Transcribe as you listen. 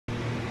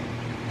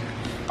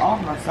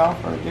off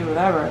myself or do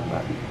whatever,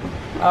 but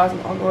I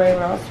was on the way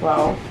when I was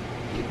 12.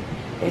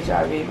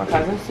 HIV, my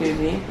cousin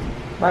Susie,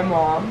 my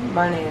mom,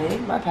 my nanny,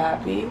 my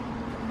pappy,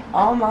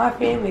 all my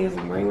family is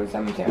in Greenwood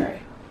Cemetery.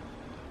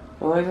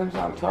 Boys, I'm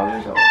 12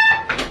 years old.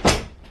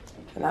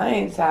 And I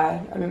ain't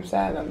sad. I mean, I'm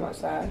sad, I'm not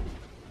sad.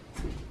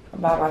 I'm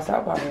by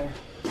myself out here.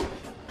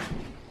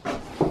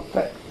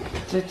 But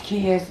the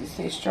key is to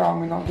stay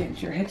strong and don't get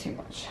into your head too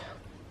much.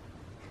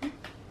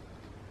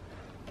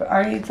 But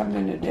I need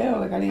something to do,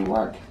 like I need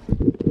work.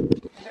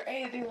 Is there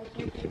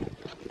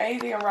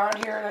anything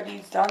around here that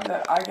needs done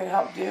that I can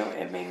help do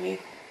and maybe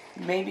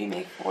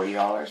make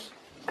 $40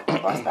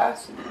 bus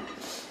pass?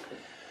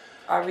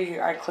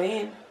 I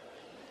clean.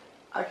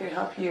 I can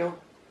help you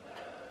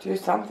do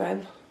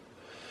something.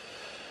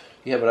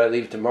 Yeah, but I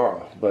leave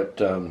tomorrow.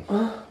 But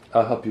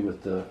I'll help you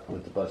with the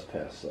bus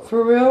pass. So.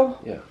 For real?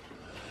 Yeah.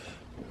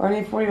 I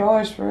need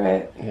 $40 for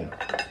it. Yeah.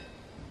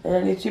 And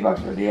I need $2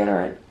 for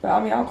deodorant. But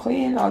I mean, I'll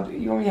clean. You want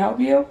me to help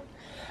you?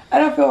 I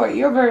don't feel like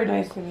you're very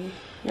nice to me.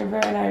 You're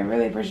very, and I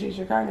really appreciate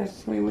your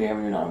kindness. We when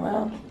you're not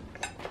around.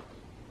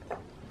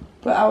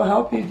 But I will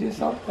help you do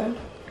something.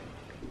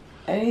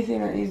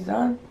 Anything that needs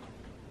done.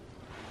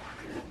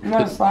 I'm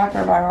not a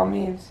slacker by all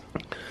means.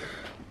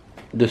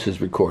 This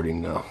is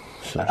recording now,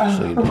 so just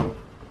so you know.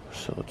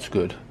 So it's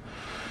good.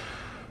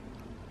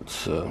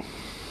 It's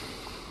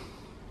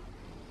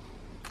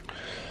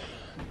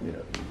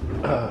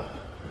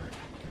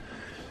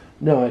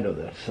no, I know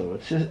that. So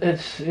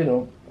it's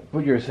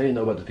what you're saying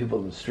though about the people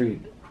in the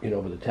street,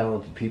 about the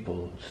talented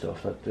people and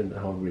stuff. That and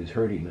how everybody's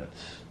hurting.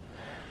 That's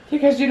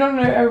because you don't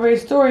know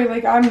everybody's story.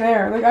 Like I'm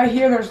there. Like I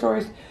hear their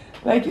stories.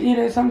 Like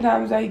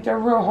sometimes they're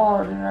real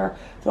hard and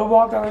they'll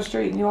walk down the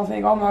street and you'll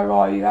think, oh my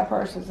God, that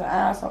person's an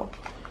asshole,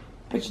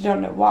 but you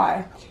don't know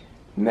why.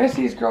 Most of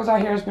these girls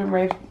out here has been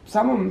raped.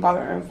 Some of them by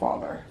their own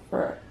father.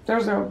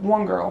 There's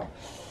one girl.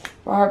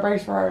 My heart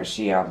breaks for her.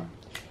 She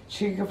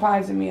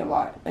confides in me a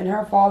lot, and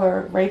her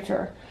father raped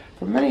her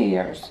for many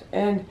years,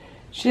 and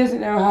she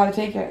doesn't know how to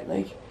take it.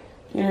 Like,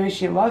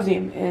 she loves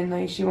him, and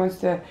like she wants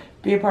to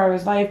be a part of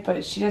his life,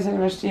 but she doesn't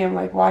understand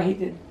like why he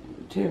did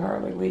to her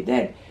like what he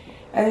did.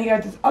 And then you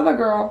got this other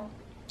girl,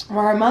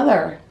 where her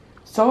mother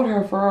sold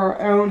her for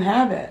her own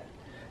habit.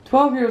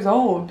 12 years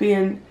old,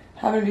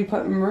 having to be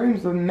put in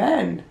rooms with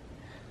men,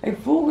 like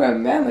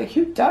full-grown men. Like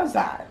who does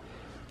that?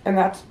 And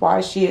that's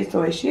why she is the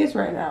way she is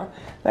right now.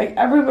 Like,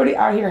 everybody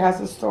out here has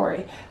a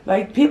story.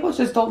 Like, people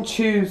just don't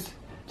choose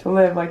to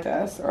live like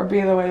this or be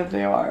the way that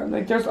they are.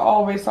 Like, there's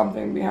always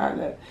something behind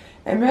it.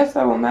 And most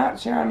of them will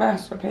share a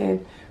master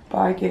pain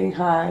by getting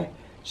high,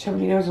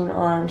 shoving needles in their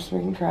arms,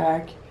 smoking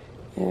crack,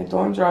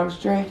 doing drugs,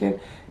 drinking.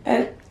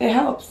 And it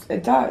helps.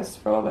 It does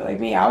for a little bit.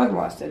 Like me, I was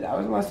molested. I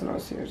was molested when I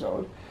was 2 years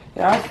old.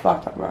 I was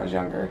fucked up when I was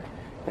younger.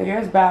 Like, it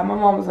was bad. My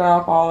mom was an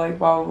alcoholic,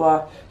 blah, blah,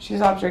 blah. She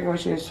stopped drinking when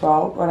she was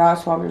 12, when I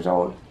was 12 years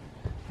old.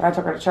 And I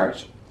took her to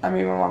church. I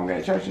made my mom go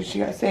to church and she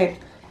got saved.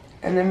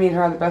 And then me and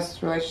her had the best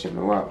relationship in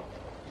the world.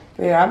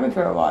 But yeah, I've been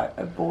through a lot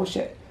of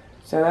bullshit.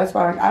 So that's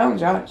why I don't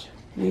judge.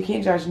 You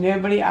can't judge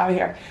nobody out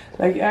here.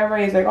 Like,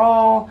 everybody's like,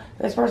 oh,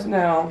 this person,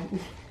 no.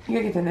 You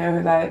gotta get to know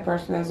who that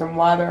person is and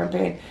why they're in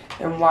pain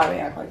and why they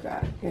act like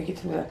that. You gotta get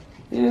to know.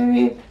 You know what I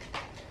mean?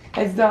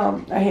 It's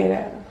dumb. I hate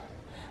it.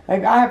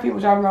 Like, I have people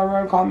driving down the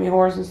road calling me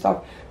whores and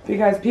stuff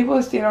because people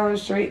are standing on the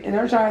street and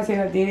they're trying to say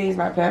that Dee is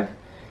my pimp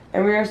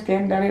and we were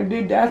standing down here.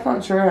 Dude, that's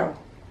not true.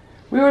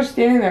 We were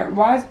standing there.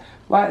 Why?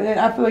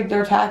 I feel like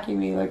they're attacking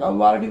me. Like, a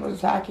lot of people are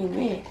attacking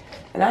me.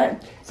 And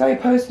somebody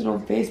posted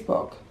on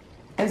Facebook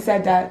and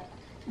said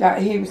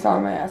that he was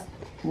selling my ass.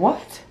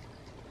 What?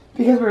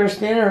 Because we were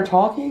standing there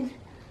talking?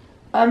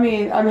 I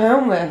mean, I'm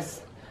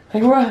homeless.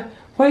 Like,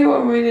 what do you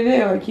want me to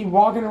do? Like, keep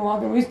walking and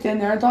walking. We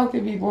stand there and talk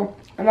to people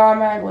and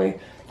automatically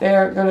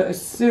they're going to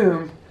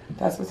assume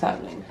that's what's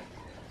happening.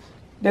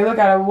 They look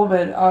at a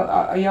woman,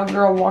 a young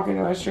girl walking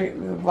down the street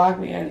with a black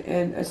man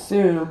and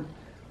assume,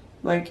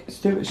 like,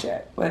 stupid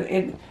shit. When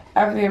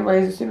everything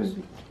everybody assumes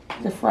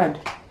is a friend.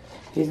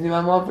 He's knew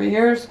my mom for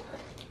years.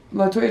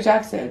 LaToya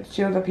Jackson,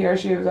 she lived up here.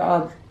 She was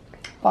a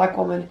black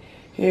woman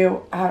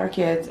who had her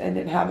kids and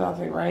didn't have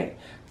nothing, right?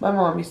 My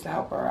mom used to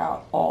help her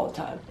out all the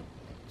time.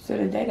 So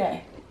did Day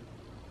Day.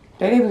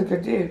 Day Day was a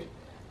good dude.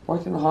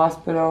 Worked in the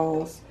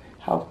hospitals,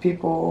 helped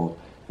people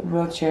in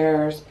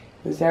wheelchairs.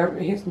 He was there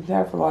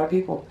for a lot of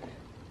people.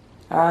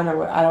 I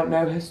don't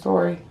know his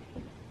story.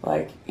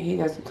 Like, he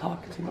doesn't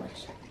talk too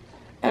much.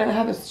 And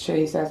half the shit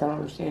he says I don't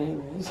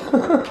understand anyways.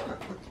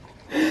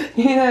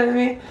 You know what I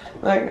mean?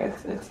 Like,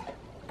 it's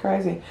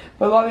crazy.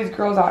 But a lot of these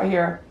girls out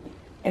here,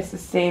 it's the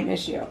same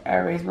issue.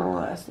 Everybody's been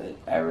molested.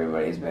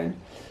 Everybody's been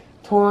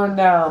torn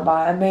down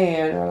by a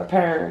man or their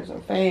parents or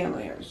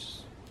family. Or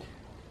just,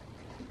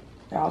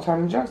 they're all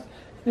turning drugs.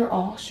 They're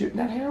all shooting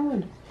that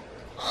heroin.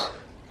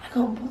 I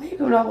can't believe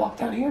it when I walked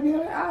down here the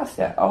other day. I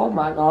said, oh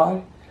my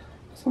God.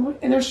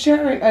 And they're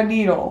sharing a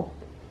needle.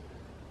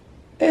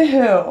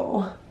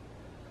 Ew.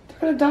 They're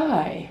gonna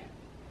die.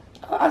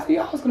 I said,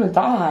 y'all was gonna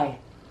die.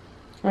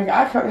 Like,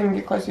 I couldn't even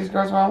get close to these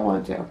girls when I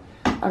wanted to.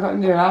 I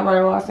couldn't do it. I've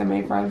already lost so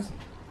many friends.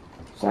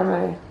 So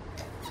many.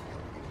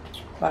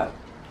 But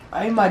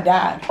my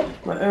dad,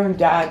 my own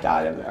dad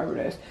died of an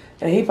overdose.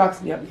 And he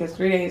fucks me up because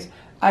 3 days,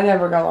 I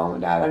never got along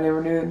with Dad. I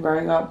never knew him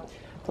growing up.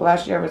 The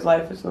last year of his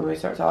life is when we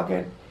start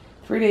talking.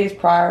 3 days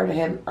prior to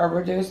him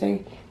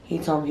overdosing, he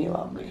told me he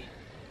loved me.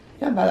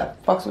 You know about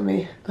that fucks with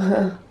me?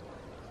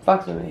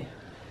 Fucks with me.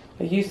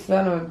 Like, you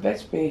son of a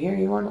bitch, be here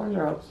you weren't on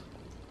drugs.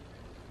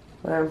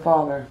 My own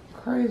father.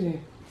 Crazy.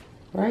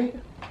 Right?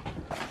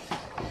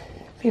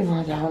 People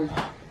are dumb.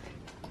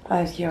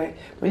 I just can't wait.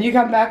 When you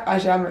come back, I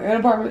should have an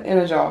apartment and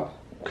a job.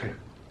 Okay.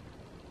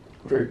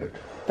 Very good.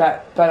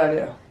 That I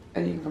do.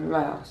 And you can come to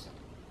my house.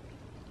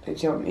 And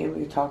chill with me and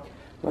we can talk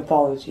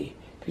mythology.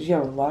 Because you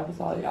have a lot of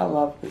mythology. I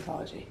love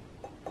mythology.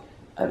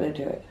 I'm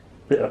into it.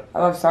 Yeah. I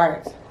love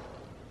science.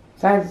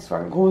 Science is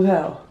fucking cool as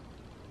hell.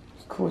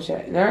 It's cool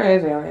shit. And there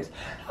is aliens.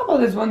 How about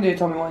this one dude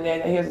told me one day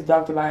that he was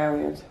abducted by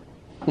aliens?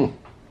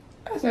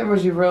 I said,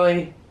 was you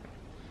really?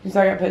 He's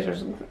like, I got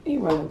pictures. He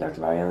wasn't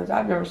abducted by aliens.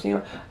 I've never seen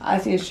him. I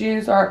seen a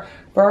shooting star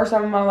first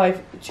time in my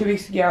life 2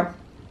 weeks ago.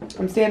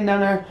 I'm standing down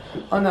there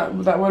on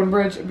that wooden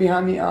bridge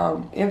behind the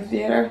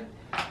amphitheater.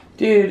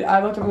 Dude,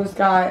 I looked up in the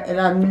sky and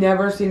I've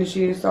never seen a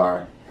shooting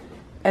star.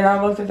 And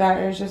I looked at that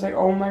and it's just like,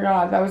 oh my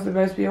god, that was the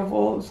most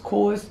beautiful,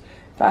 coolest,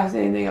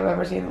 fascinating thing I've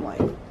ever seen in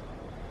life.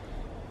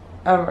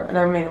 Ever. And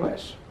I made a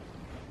wish.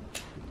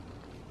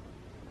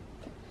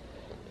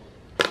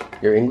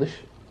 You're English?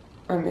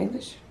 I'm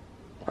English.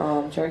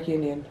 Cherokee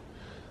Indian.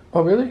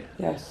 Oh, really?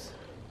 Yes.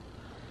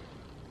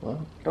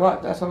 Wow.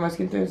 What? That's why my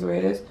skin tone is the way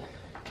it is.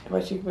 And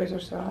my cheekbones are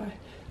so high.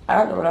 I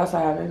don't know what else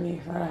I have in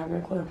me. I don't have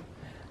no clue.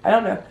 I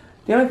don't know.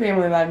 The only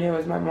family that I knew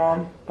was my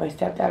mom, my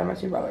stepdad, and my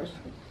 2 brothers.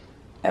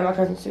 And my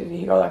cousin Susie.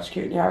 He got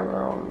electrocuted in the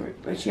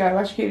River. She got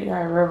electrocuted in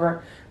the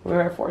River when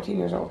we were 14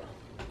 years old.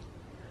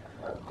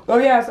 Oh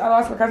yes, I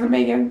lost my cousin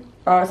Megan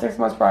 6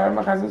 months prior to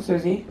my cousin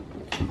Susie.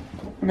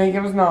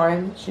 Megan was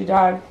 9. She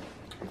died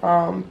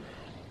from,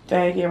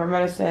 they gave her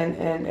medicine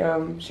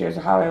and she was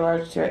highly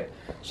allergic to it.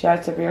 She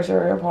had severe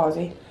cerebral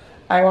palsy.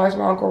 I watched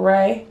my Uncle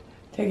Ray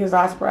take his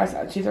last breath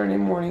at 2:30 in the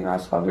morning. I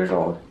was 12 years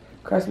old,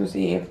 Christmas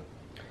Eve.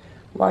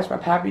 Watched my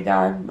pappy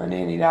die, my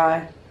nanny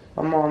die,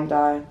 my mom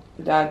die,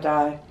 my dad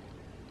die.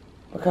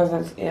 My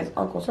cousins and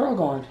uncles are all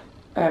gone.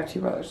 I have 2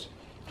 brothers.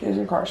 He's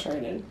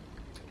incarcerated.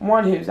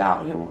 One who's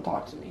out who won't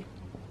talk to me.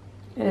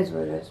 It is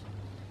what it is.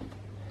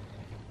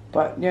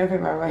 But the only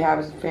thing I really have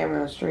is a family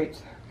on the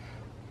streets.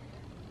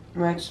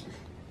 Which,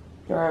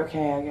 they're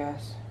okay, I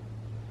guess.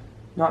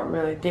 Not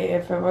really.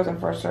 If it wasn't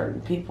for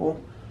certain people,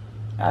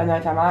 at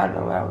nighttime, I don't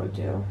know what I would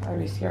do. I'd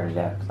be scared to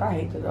death, because I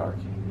hate the dark.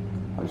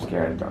 I'm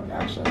scared of the dark,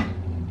 actually.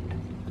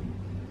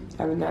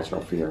 I have a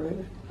natural fear of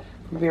it.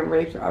 From being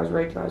raped, I was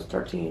raped when I was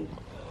 13.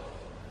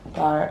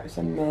 By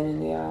some men in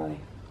the alley.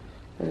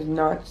 It was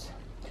nuts.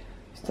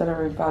 Still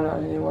never even found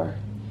out who they were.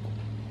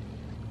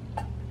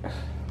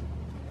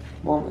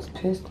 Mom was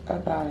pissed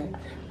about it.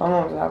 My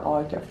mom was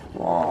alcoholic there for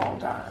a long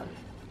time.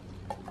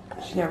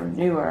 She never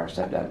knew what our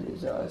stepdad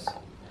did to us.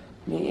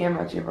 Me and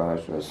my 2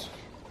 brothers was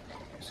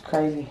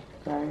crazy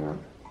growing up.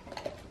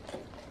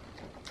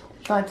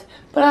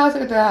 But I also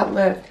got to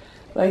outlive.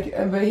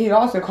 But he'd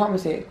also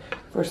compensate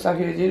for stuff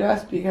he would do to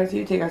us because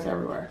he'd take us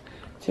everywhere.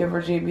 To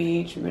Virginia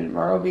Beach, we went to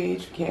Myrtle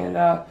Beach,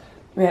 Canada.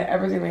 We had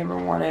everything we ever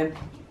wanted.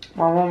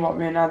 My mom bought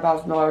me a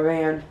 $9,000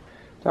 van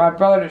that my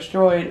brother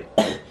destroyed.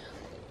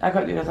 I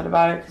couldn't do nothing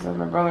about it because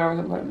my brother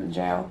wasn't putting him in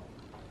jail.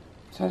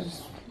 So I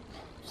just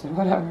said,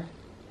 whatever.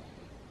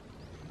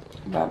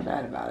 But I'm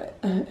mad about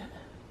it.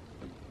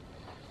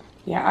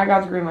 Yeah, I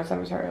got to read my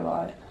cemetery a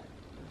lot.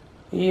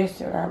 He used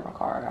to have my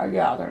car. I'd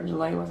get out there and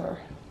lay with her.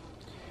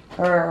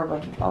 Her,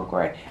 but Uncle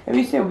Ray. It'd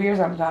be so weird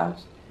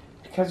sometimes.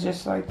 Because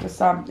just like the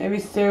sun, it'd be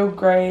so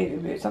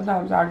great.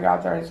 Sometimes I'd get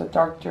out there and it's a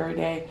dark, dreary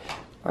day.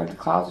 Like the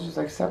clouds are just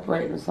like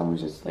separating and the sun would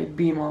just like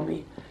beam on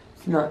me.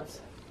 It's nuts.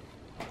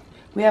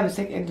 We have a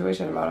sick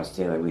intuition about us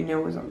too. Like we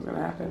knew when something was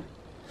gonna happen.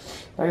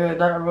 Like the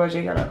night my brother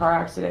Jake got in a car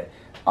accident,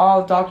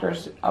 all the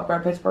doctors up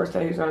at Pittsburgh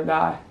said he was gonna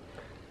die.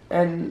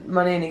 And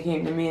my nanny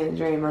came to me in a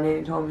dream. My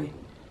nanny told me.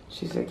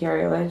 She said,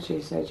 Carrie, Lynn,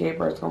 she said,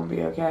 Jaber's gonna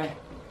be okay.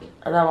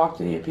 And I walked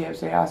to the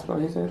PMC hospital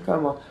and he said,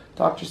 come on.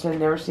 Doctor said,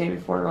 never seen it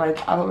before in her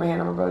life. I put my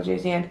hand on my brother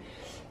Jay's hand.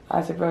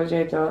 I said, brother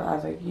Jay, don't. I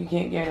was like, you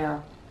can't go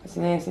now. I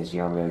said, Nanny said, she's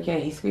gonna be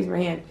okay. He squeezed my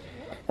hand.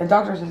 And the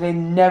doctor said they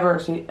never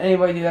seen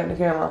anybody do that in the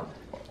coma.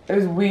 It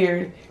was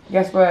weird.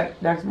 Guess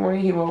what? Next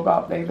morning he woke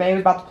up. They was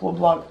about to pull a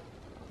plug.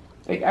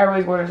 Like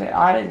everybody's going to say,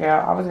 I didn't go.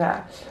 I was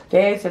not.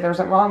 They said there was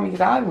something wrong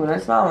because I was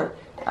not smiling.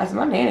 I said,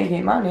 my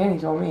nanny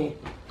told me.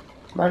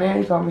 My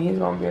nanny told me he's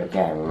gonna be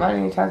okay. When my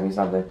nanny tells me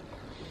something,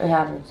 it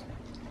happens.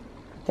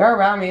 They're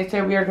around me. It's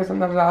so weird because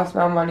sometimes I'll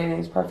smell my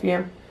nanny's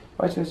perfume,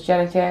 which was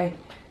Genete.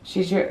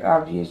 She used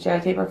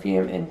Genete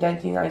perfume and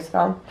Dentine Ice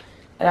Gum.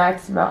 And I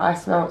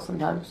smell it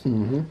sometimes.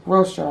 Mm-hmm.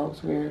 Real strong.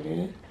 It's weird,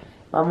 dude.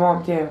 My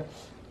mom, too.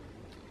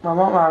 My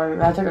mom,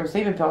 I took them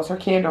sleeping pills. Her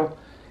candle.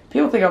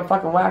 People think I'm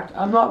fucking whacked.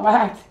 I'm not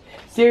whacked.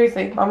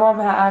 Seriously. My mom,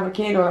 I have a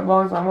candle that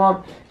belongs to my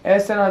mom. It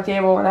was sitting on the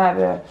table and I had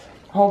a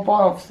whole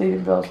bottle of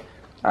sleeping pills.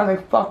 I was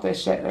like, fuck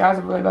this shit. Like, I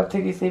was really about to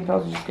take these sleeping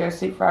pills and just go to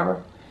sleep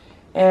forever.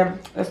 and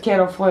this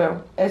candle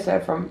flew. It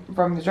said from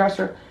the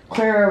dresser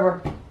clear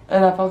over,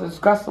 and I felt this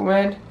gust of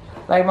wind.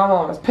 Like my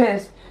mom was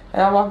pissed,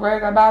 and I walked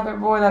right in the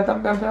bathroom. Boy, that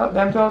them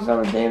pills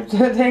on the damn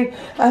thing.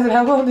 I said,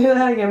 I won't do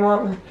that again,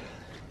 Mom.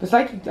 The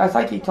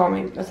psychic told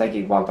me. The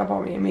psychic walked up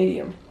on me, a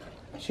medium.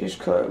 She was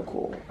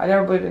cool. I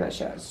never believed in that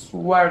shit. I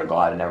swear to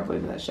God, I never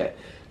believed in that shit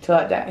till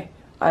that day.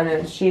 And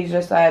then she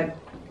just said,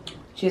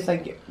 she's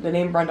like, the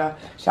name Brenda.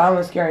 She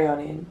was scary on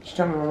it. And she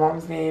told me my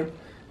mom's name,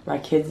 my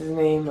kids'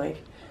 name,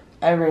 like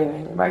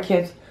everything. My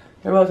kids,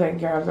 they're both taken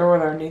care of. They're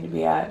where they need to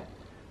be at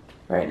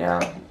right now.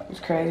 It's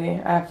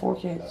crazy. I have 4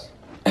 kids.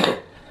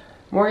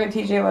 Morgan,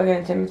 TJ, Logan,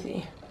 and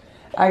Timothy.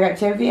 I got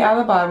Timothy out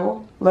of the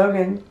Bible.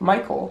 Logan,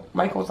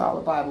 Michael's out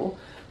of the Bible.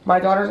 My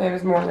daughter's name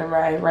is Morgan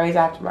Ray. Ray's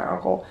after my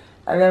uncle.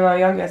 And then my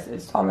youngest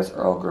is Thomas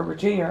Earl Gruber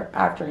Jr.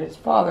 after his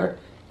father,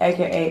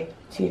 a.k.a.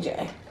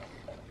 TJ.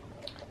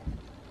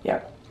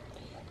 Yep.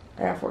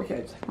 I got 4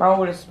 kids. My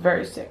oldest is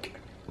very sick.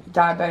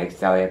 Diabetic,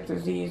 celiac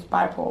disease,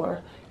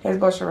 bipolar. His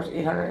blood sugar was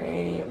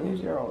 880 at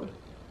least year old.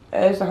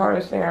 It's the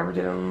hardest thing I ever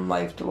did in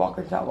life to walk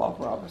into that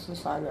welfare office and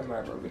sign them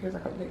ever because I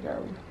couldn't take care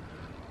of them.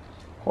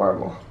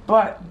 Horrible.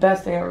 But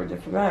best thing I ever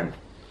did for them.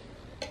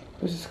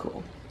 Which is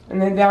cool.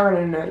 And then they're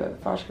going to know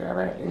that foster care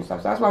and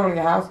stuff. So that's why I want to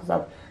get a house and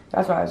stuff.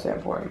 That's why it's so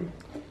important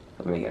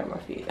for me to get on my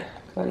feet.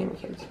 Because I need my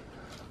kids.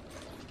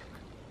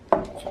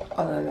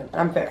 Other than that,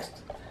 I'm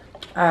fixed.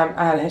 I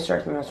had a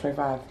hysterectomy when I was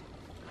 25.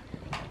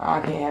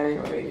 I can't have any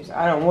more babies.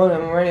 I don't want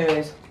them more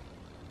anyways.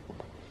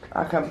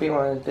 I couldn't be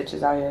one of those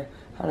bitches out here.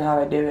 I don't know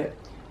how they do it.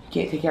 If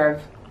you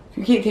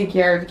can't take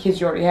care of the kids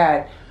you already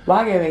had,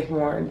 why get make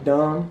more?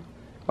 Dumb.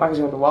 Why? Because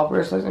you want the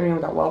welfare system? You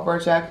want that welfare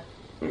check?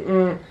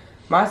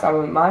 My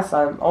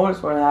son,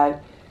 oldest one,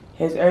 had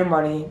his own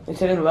money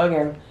instead of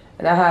Logan,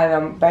 and I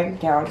had bank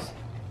accounts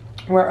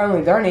where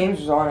only their names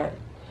was on it.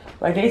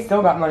 Like they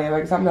still got money.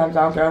 Like sometimes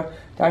I'll go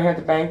down here at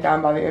the bank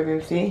down by the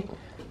OVMC.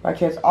 My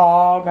kids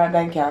all got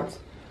bank accounts,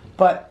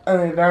 but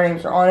only their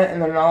names are on it,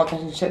 and they're not all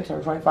touching shit till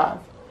they're 25.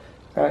 Got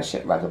that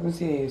shit wrapped up in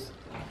CDs.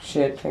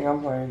 Shit, think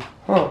I'm playing.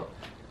 Huh.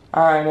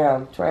 I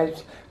know.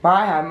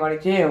 I had money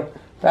too,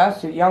 but I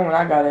was too young when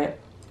I got it.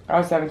 I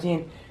was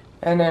 17.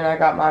 And then I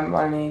got my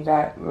money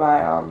that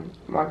my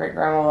great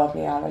grandma left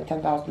me. I had like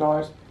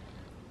 $10,000,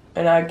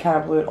 and I kind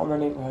of blew it on the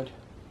neighborhood.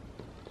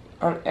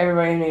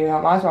 Everybody needed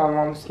help. That's why my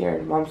mom was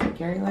scared. Mom said,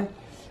 Carrie, Lynn,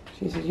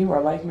 she said, you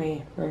are like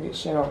me. We're gonna get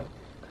shit on.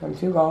 Cause I'm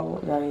too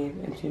gullible, naive,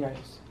 and too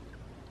nice,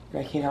 and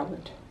I can't help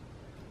it.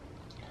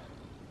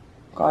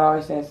 God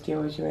always says,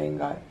 steal what you ain't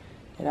got,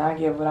 and I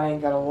give what I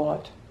ain't got a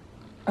lot.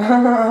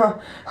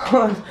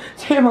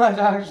 Too much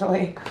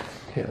actually.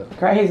 Yeah.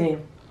 Crazy.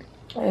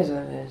 It is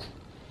what it is.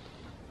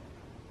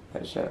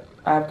 But shit,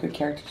 I have good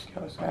character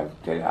skills. I have a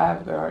good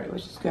heart,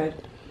 which is good.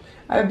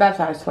 I've been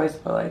baptized twice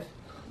in my life.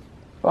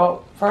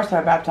 Well, first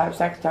time baptized,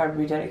 second time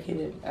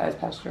rededicated, as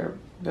Pastor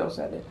Bill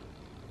said it.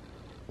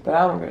 But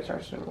I don't go to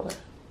church anymore.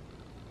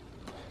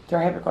 They're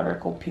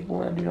hypocritical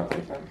people, and I do not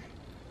like them.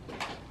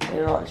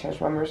 They're not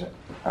church members.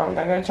 I don't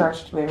gotta go to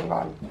church to believe in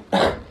God.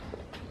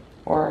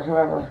 Or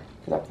whoever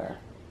is up there.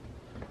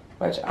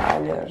 Which I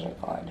know there's a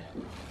God.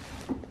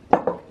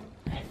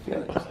 I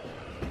feel it.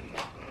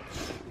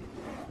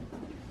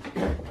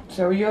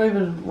 So you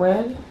leaving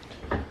when?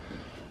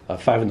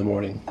 5 in the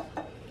morning.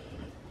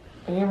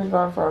 And you've been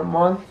gone for a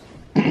month?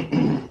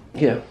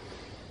 Yeah.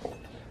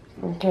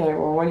 Okay,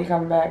 well when you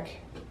come back?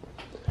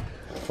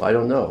 Well, I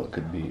don't know. It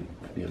could be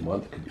a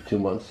month, it could be 2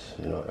 months.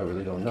 You know, I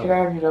really don't know. Can I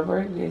have your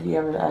number? Do you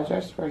have an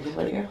address where I can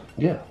put you?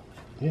 Yeah.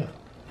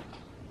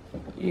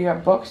 You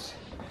got books?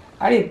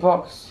 I need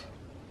books.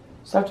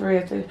 Stuff to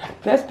read.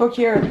 This book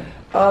here,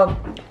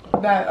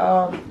 that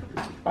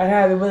I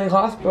had the Willing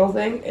Hospital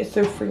thing. It's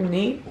so freaking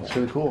neat. It's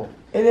really cool.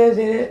 It is,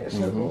 isn't it? It's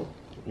so cool.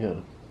 Yeah.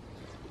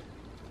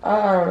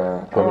 I don't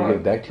know. Do you want me to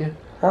give it back to you?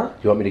 Huh? Do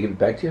you want me to give it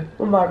back to you?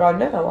 Oh my God,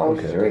 no! I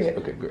want you to read it.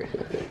 Okay, great.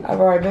 I've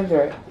already been through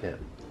it. Yeah.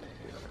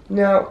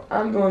 No,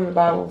 I'm doing the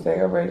Bible thing.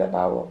 I read that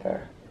Bible up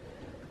there.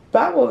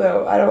 Bible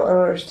though, I don't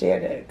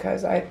understand it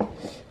because I'm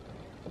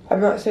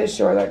not so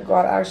sure that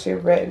God actually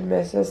written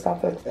this and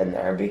stuff that's in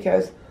there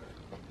because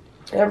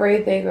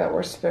everything that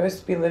we're supposed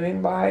to be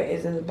living by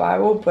is in the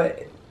Bible,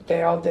 but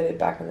they all did it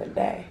back in the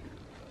day.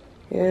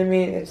 You know what I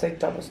mean? It's like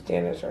double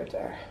standards right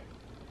there.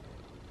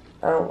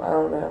 I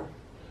don't know.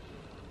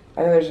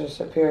 I know there's a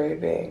superior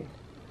being,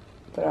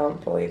 but I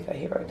don't believe that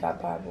he wrote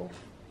that Bible.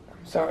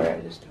 I'm sorry,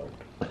 I just don't.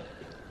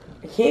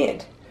 I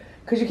can't.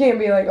 Because you can't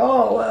be like,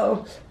 oh,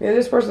 well, you know,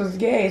 this person's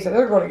gay, so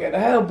they're going to go to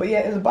hell. But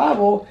yet in the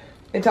Bible,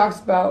 it talks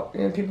about,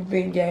 you know, people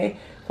being gay.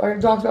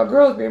 It talks about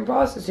girls being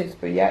prostitutes,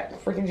 but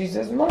yet freaking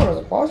Jesus' mom was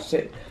a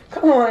prostitute.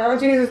 Come on now,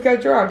 Jesus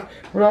got drunk.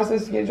 We're not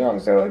supposed to get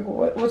drunk, so like,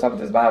 what's up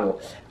with this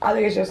Bible? I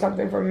think it's just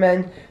something for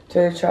men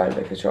to try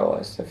to control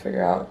us, to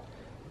figure out,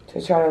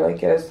 to try to like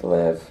get us to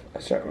live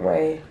a certain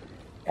way.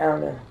 I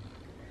don't know.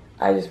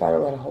 I just find a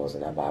lot of holes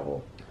in that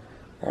Bible.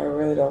 I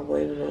really don't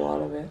believe in a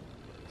lot of it.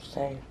 Just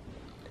saying.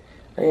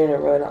 And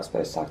you're really not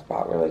supposed to talk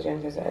about religion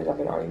because it ends up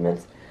in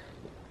arguments.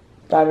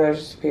 But I know there's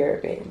a superior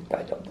being, but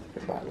I don't believe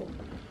in the Bible.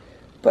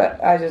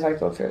 But I just like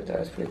to look through it though,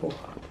 it's pretty cool.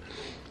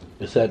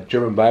 Is that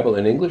German Bible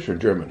in English or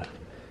German?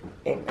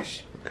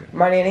 English. Okay.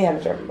 My nanny had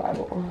a German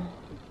Bible.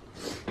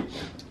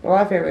 A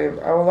lot of women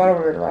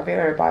are my family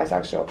are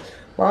bisexual.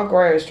 My Uncle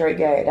Ray was straight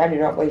gay, and I do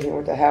not believe him.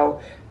 What the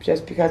hell?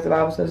 Just because the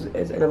Bible says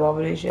it's an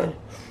abomination,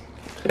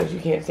 because you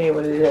can't say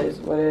what it is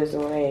and what it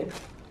ain't.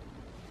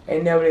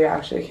 And nobody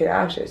actually can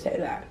actually say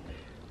that.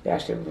 We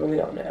actually really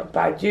don't know. But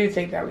I do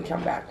think that we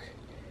come back.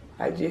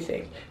 I do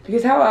think.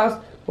 Because how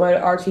else would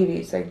our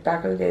TVs, like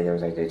back in the day there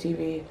was like the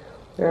TV,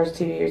 there was a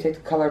TV, you take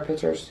the color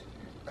pictures,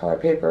 color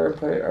paper and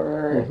put it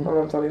over. My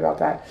mom told me about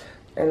that.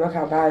 And look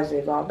how bad it's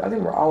evolved. I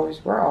think we're all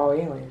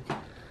aliens.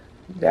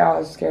 They're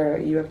all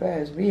scared of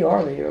UFOs. We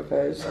are the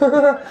UFOs.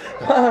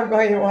 I'm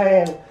going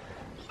away.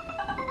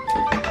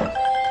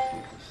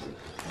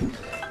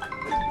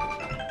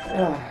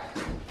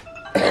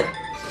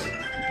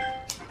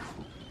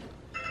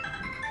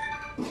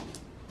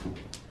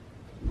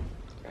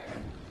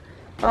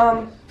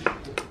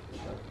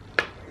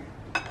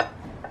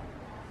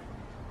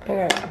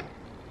 Okay.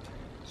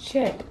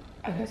 Shit.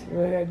 I guess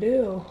what I gotta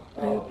do.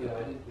 Oh, yeah,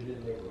 we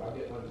didn't make it. I'll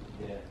get one.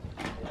 Yeah.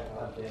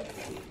 I'll have that.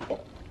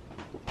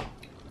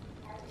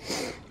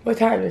 What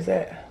time is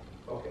it?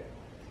 Okay.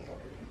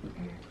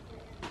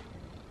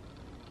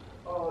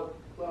 Oh,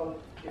 well,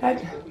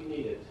 if we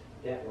need it,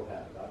 that will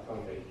happen. I'll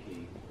come make a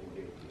key and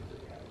give it to you so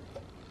you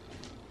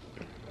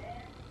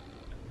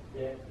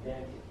have it.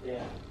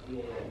 Yeah,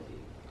 D-A-N-T.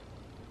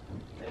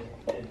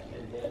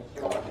 And Dan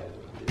Straw has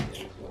it as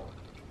well.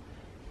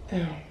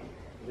 Oh.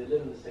 They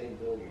live in the same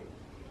building.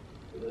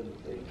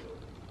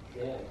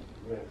 Dan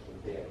rents from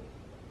Dan.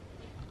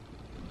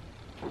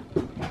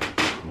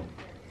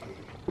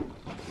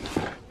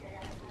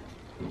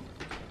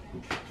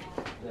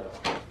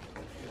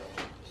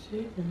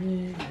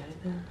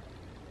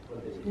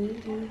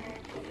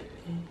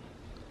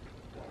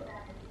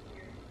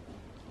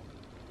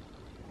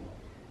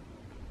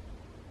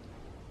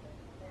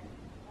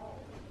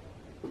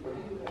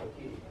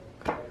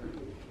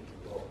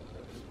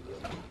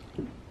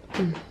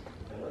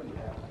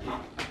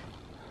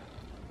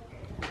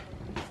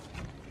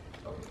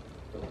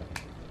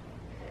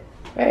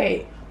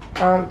 Hey,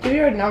 give me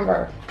your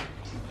number.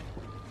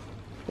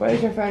 What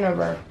is your phone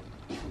number?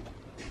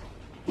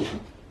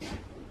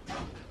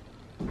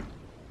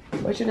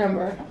 What's your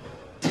number?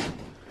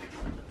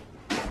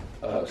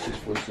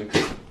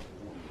 646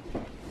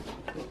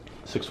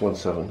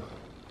 617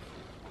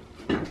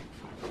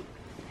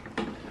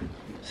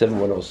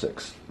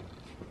 7106.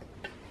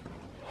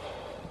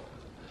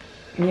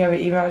 And you have an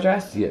email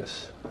address?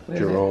 Yes. What is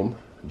Jerome,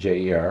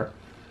 Jerome,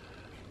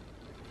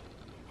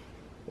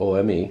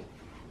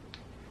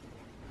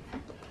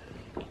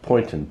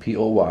 Poynton, Poynton,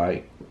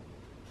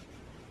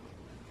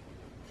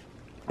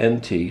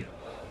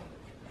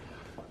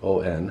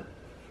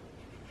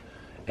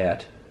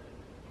 at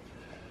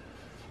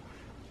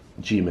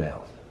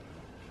Gmail.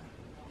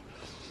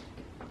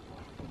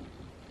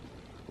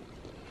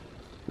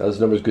 Now this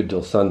number is good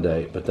till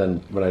Sunday, but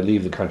then when I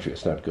leave the country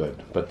it's not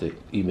good. But the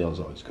email is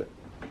always good.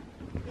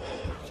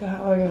 So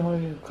how are you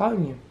going to call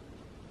you?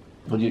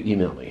 Well, you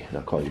email me and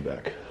I'll call you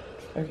back.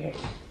 Okay.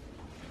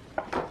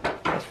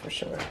 That's for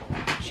sure.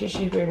 She's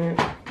going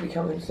to be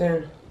coming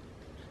soon.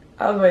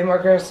 I love the way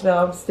Marcus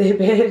smells.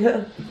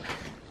 Stupid.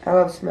 I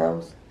love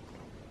smells.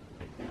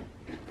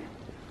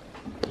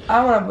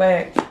 I want to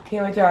plant.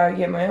 Can't wait till I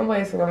get my own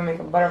place. I'm going to make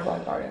a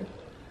butterfly garden.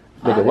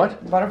 Make a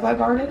what? Butterfly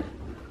garden.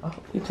 Oh.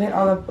 You plant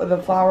all the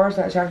flowers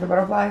that attract the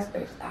butterflies.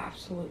 It's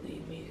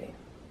absolutely amazing.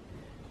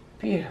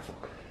 Beautiful.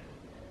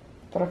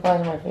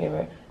 Butterflies are my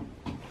favorite.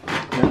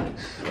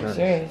 Nice. I'm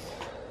serious.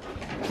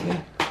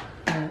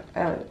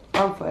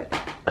 On foot.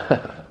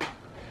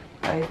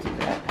 I used to do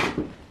that.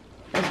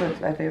 That's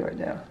what's my favorite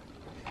now.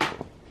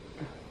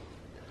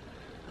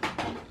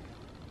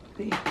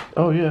 See?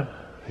 Oh yeah,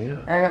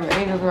 yeah. I got my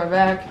angels on my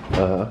back.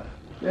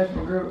 That's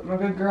my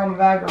good girl on my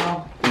back,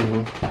 girl.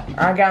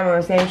 I got them on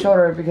the same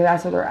shoulder because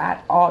that's where they're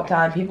at all the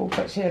time. People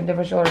put shit on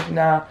different shoulders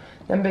now.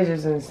 Them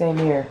bitches in the same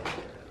ear.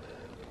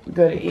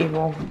 Good and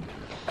evil.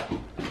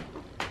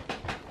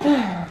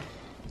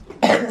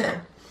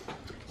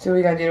 So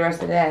we gotta do the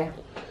rest of the day.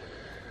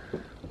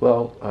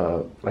 Well,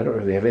 I don't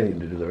really have anything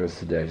to do the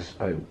rest of the day.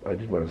 I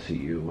did want to see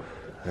you,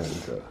 and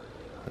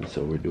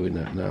so we're doing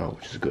that now,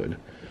 which is good.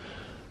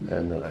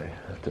 And then I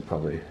have to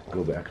probably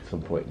go back at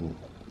some point and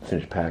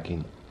finish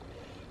packing.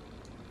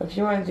 If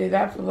you want to do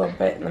that for a little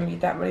bit and let me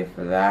get that money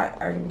for that,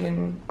 I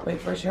can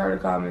wait for her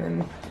to come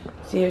and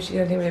see if she's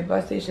going to take me to the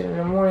bus station in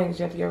the morning because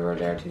you have to give her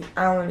there to the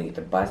island to get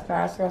the bus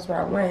pass. So that's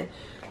where I went.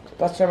 The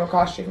bus terminal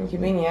across the street from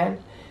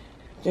Convenient.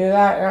 Do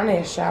that, and I need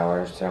a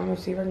shower, so I'm going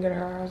to see if I can get to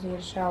her house and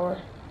get a shower.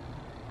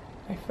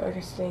 I feel like I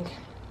stink.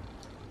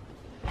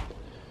 Do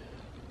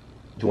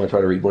you want to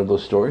try to read one of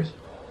those stories?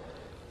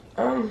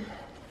 I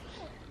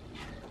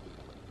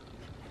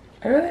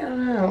really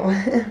don't know.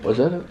 Was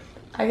that it?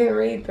 I can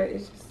read, but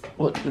it's just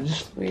Well,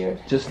 just weird.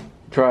 Just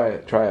try a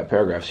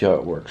paragraph, see how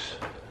it works.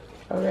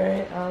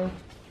 Okay, I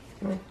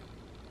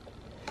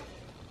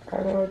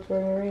don't know which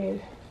one to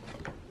read.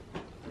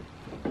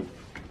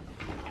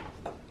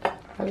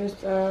 I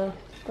just,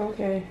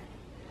 okay.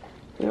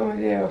 do you want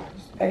me to do?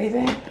 Just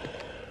anything?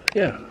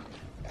 Yeah.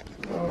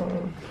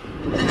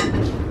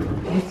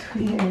 It's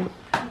weird.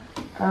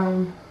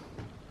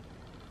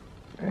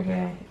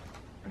 Okay.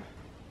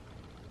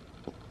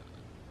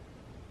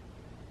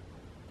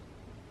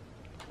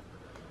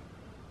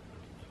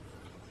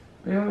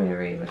 What do you want me to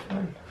read? Which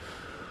one?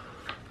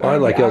 Well, I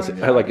like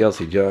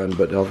Elsie John,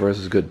 but Alvarez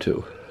is good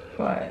too.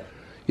 What?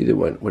 Either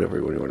one, whatever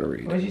you want to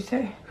read. What did you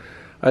say?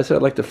 I said I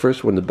like the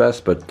first one the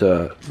best, but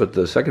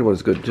the second one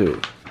is good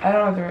too. I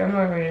don't have to read. I'm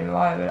not reading a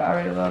lot of it. I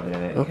read a little bit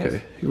of it.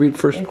 Okay. You read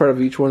first part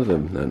of each one of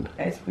them then.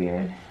 It's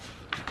weird.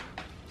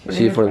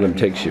 See if one of them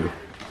takes you.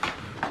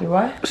 Do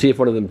what? See if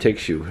one of them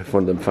takes you. If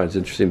one of them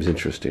seems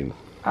interesting.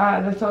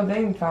 The whole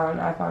thing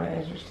I found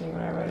it interesting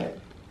when I read it.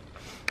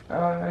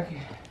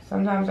 Okay.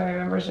 Sometimes I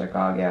remember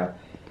Chicago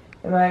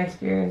and my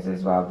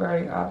experiences while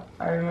growing up.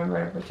 I remember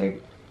in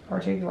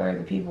particular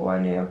the people I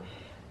knew.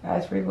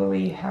 As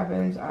frequently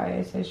happens, I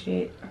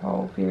associate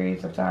whole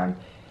periods of time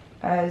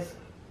as,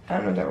 I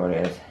don't know what that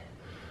word is.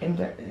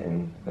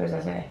 What does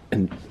that say?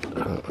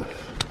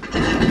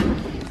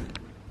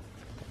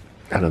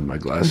 Out of my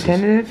glasses.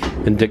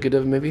 Indicative?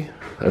 Indicative, maybe?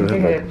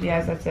 Indicative,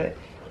 yes, that's it.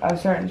 Of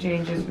certain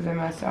changes within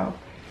myself.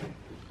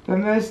 But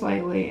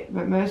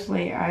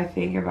mostly I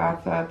think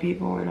about the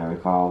people and I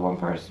recall one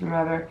person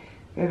rather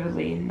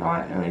vividly,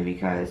 not only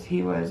because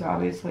he was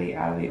obviously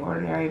out of the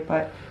ordinary,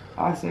 but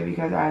also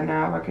because I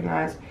now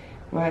recognize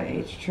what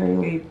a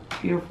truly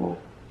beautiful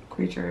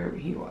creature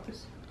he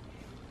was.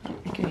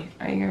 Okay,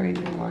 I ain't gonna read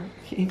anymore.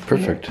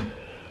 Perfect.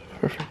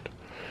 Perfect.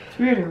 It's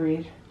weird to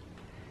read.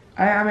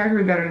 I can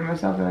read better than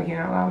myself than I can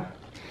out loud.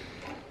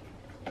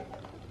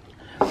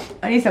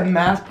 I need some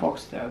math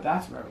books though.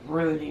 That's what I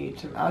really need.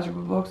 Some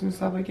algebra books and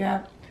stuff like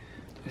that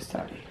to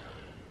study.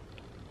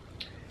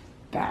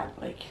 Bad,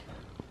 like.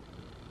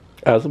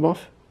 Asimov?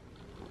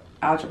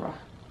 Algebra.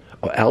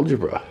 Oh,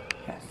 algebra.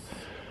 Yes.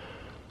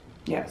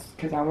 Yes,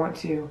 because I want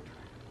to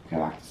go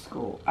back to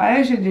school. I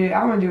want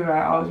to do what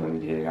I always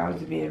wanted to do. I want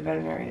to be a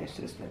veterinarian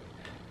assistant.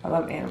 I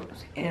love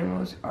animals.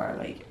 Animals are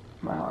like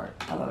my heart.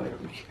 I love it.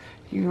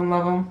 You can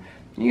love them.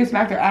 You can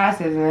smack their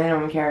asses and they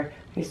don't care.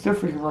 They still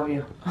freaking love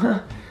you.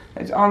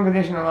 It's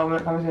unconditional love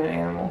when it comes to an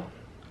animal.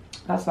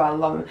 That's why I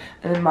love them.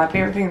 And then my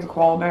favorite thing is a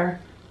koala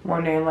bear.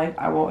 One day in life,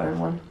 I will own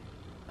one.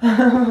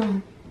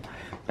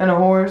 And a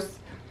horse.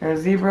 And a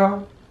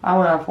zebra. I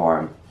went out for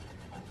them.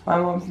 My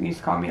mom used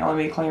to call me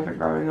Ellie Clampitt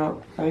growing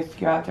up. I used to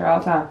go out there all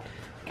the time.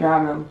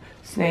 Grabbing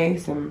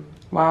snakes and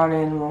wild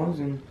animals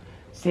and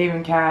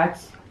saving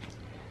cats.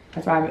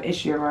 That's why I have an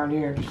issue around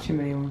here. There's too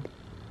many of them.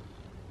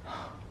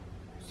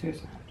 So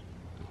sad.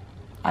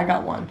 I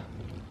got one.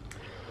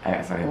 I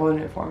got somebody holding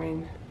it for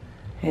me.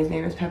 His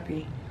name is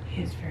Peppy.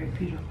 He is very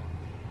beautiful.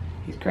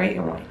 He's great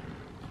and white.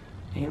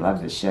 And he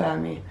loves the shit out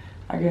of me.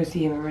 I go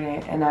see him every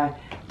day and I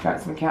got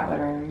some cat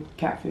litter and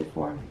cat food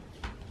for him.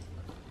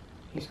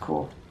 He's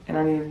cool. And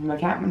I need my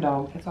cat and my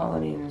dog. That's all I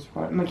need in this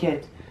world. My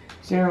kids.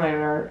 Sooner or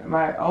later,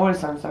 my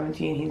oldest son's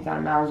 17. He's down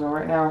in Moundsville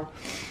right now.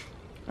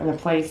 In a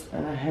place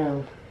and a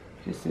home.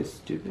 Just so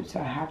stupid. So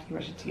I have to get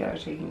my shit together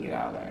so he can get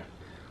out of there.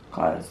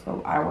 Because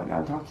I went down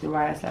and talked to the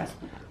YSS.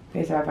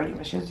 They said if I get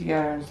my shit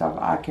together and stuff,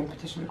 I can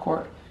petition the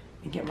court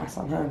and get my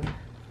son home.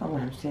 I don't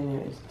want him staying in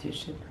an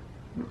institution.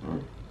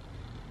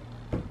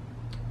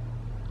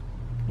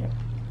 Yep.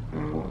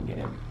 I'm going to get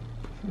him.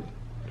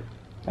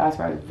 That's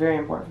why it's very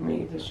important for me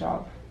to get this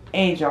job.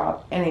 A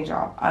job, any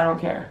job, I don't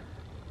care.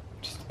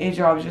 Just a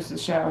job just to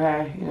show,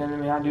 hey, you know what I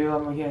mean, I do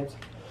love my kids.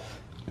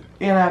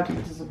 And I have to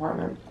get this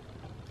apartment,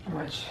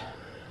 which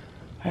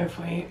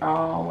hopefully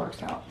all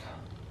works out.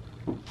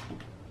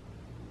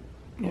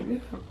 Yeah,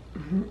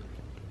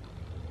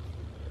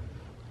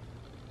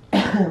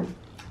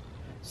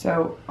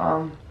 So,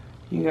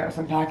 you got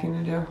some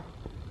packing to do?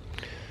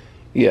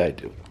 Yeah, I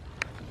do.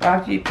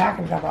 After you pack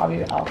and stuff,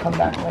 I'll come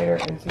back later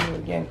and see you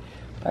again.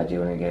 But I do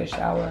want to get a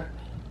shower.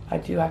 I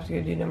do have to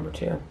go do number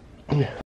 2.